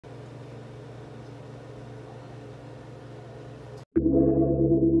So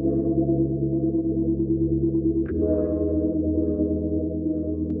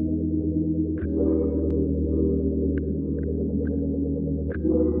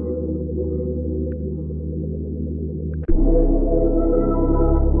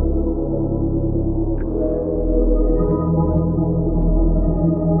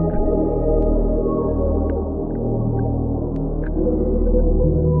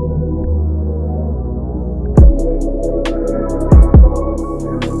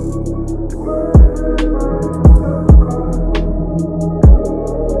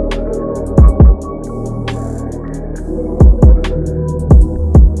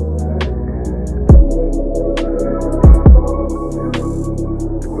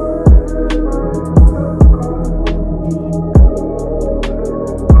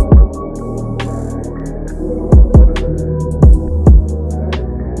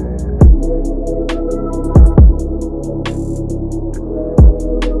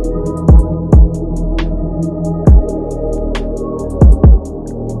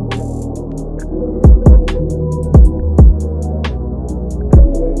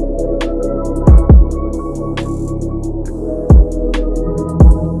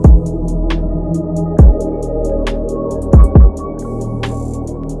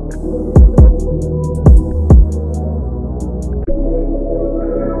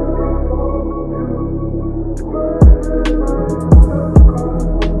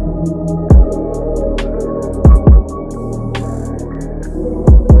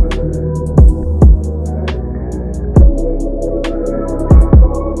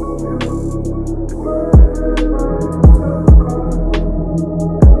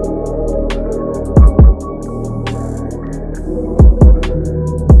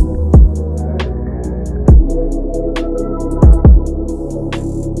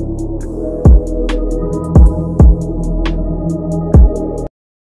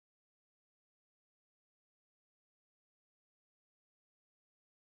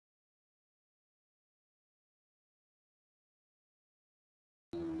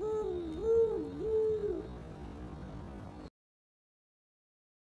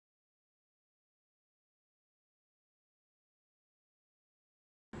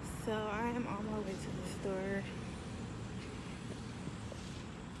I am on my way to the store,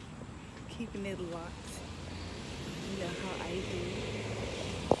 keeping it locked. You know how I do.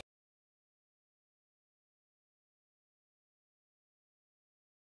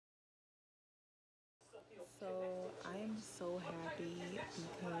 So I am so happy because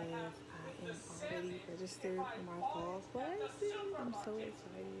I am already registered for my fall classes. I'm so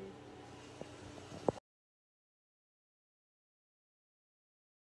excited.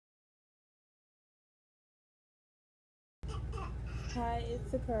 Hi,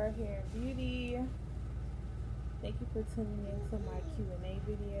 it's Takara here in Beauty. Thank you for tuning in to my Q&A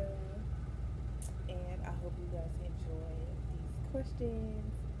video. And I hope you guys enjoy these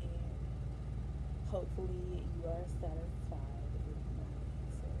questions and hopefully you are satisfied with my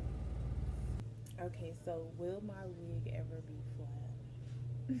answer. Okay, so will my wig ever be flat?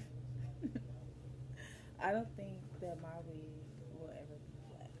 I don't think that my wig will ever be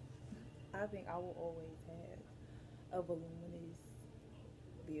flat. I think I will always have a voluminous,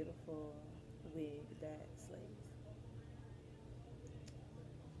 beautiful wig that slays.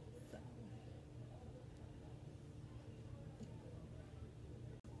 So,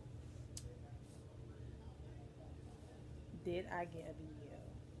 did I get a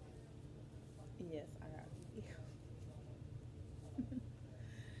BBL? Yes, I got a BBL.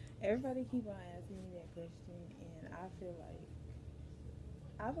 Everybody keep on asking me that question, and I feel like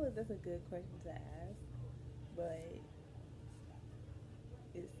that's a good question to ask, but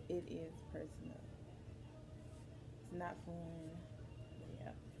it is personal. It's not fun.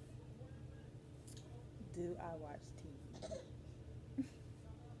 Yeah. Do I watch TV?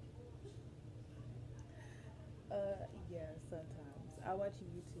 Yeah, sometimes. I watch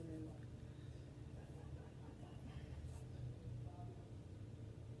YouTube.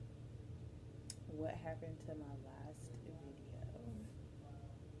 What happened to my last video?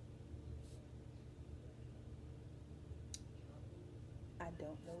 I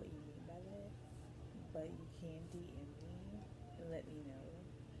don't know what you mean by that, but you can DM me and let me know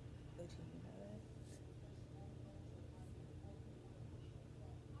what you mean by that.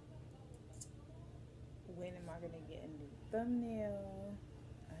 When am I gonna get a new thumbnail?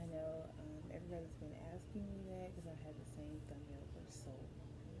 I know everybody's been asking me that because I've had the same thumbnail for so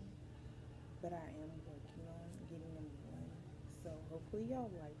long, but I am working on getting a new one. So hopefully y'all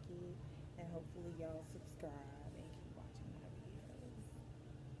like it, and hopefully y'all subscribe and keep watching my videos.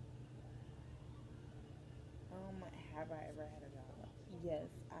 have I ever had a job? Yes,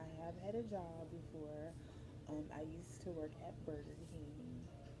 I have had a job before. I used to work at Burger King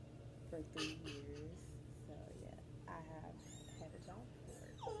for 3 years. So yeah, I have had a job before.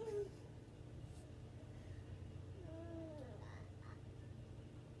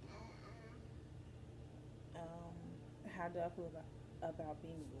 How do I feel about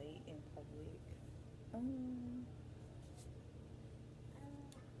being late in public? Um,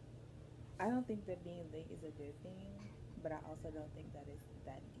 I don't think that being late is a good thing, but I also don't think that it's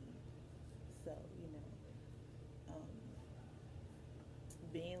that deep. So um,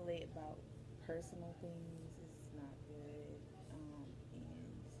 being late about personal things is not good, and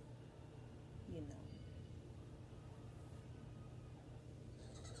you know,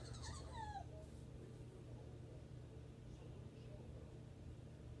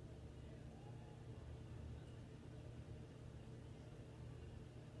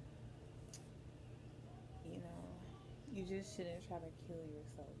 you know, you just shouldn't try to kill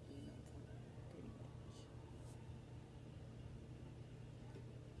yourself being on time. Pretty much.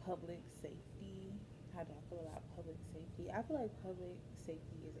 Public safety. How do I feel about public safety? I feel like public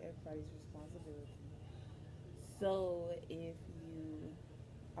safety is everybody's responsibility. So if you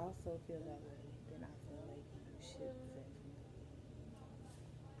also feel that way, then I feel like you should definitely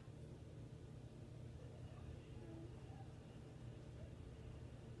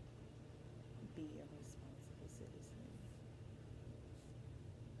be a responsible citizen.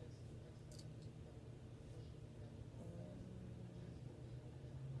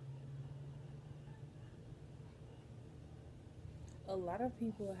 A lot of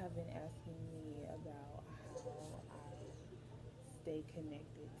people have been asking me about how I stay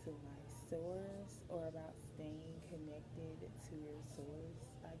connected to my source, or about staying connected to your source.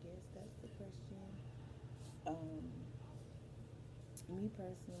 I guess that's the question. Um, Me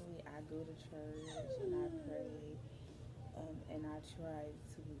personally, I go to church and I pray, and I try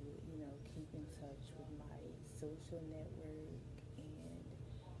to, keep in touch with my social network and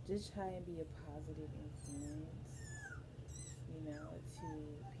just try and be a positive influence, to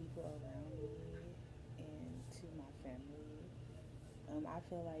people around me and to my family. I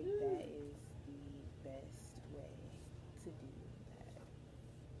feel like that is the best way to do that.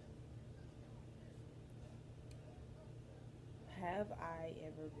 Have I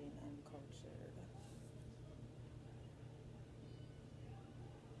ever been uncultured?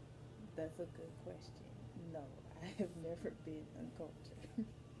 That's a good question. No, I have never been uncultured.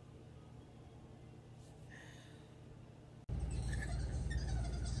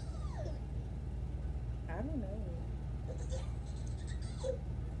 I don't know.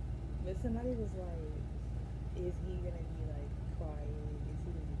 But somebody was like, is he gonna be like quiet? Is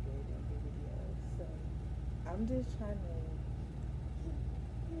he gonna be good on the video? So I'm just trying to,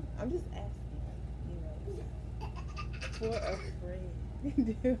 I'm just asking, for a friend.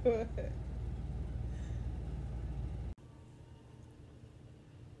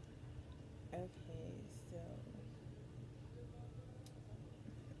 Okay, so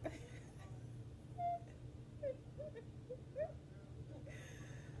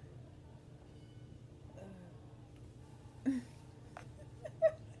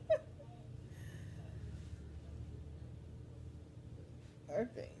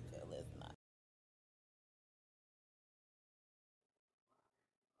okay,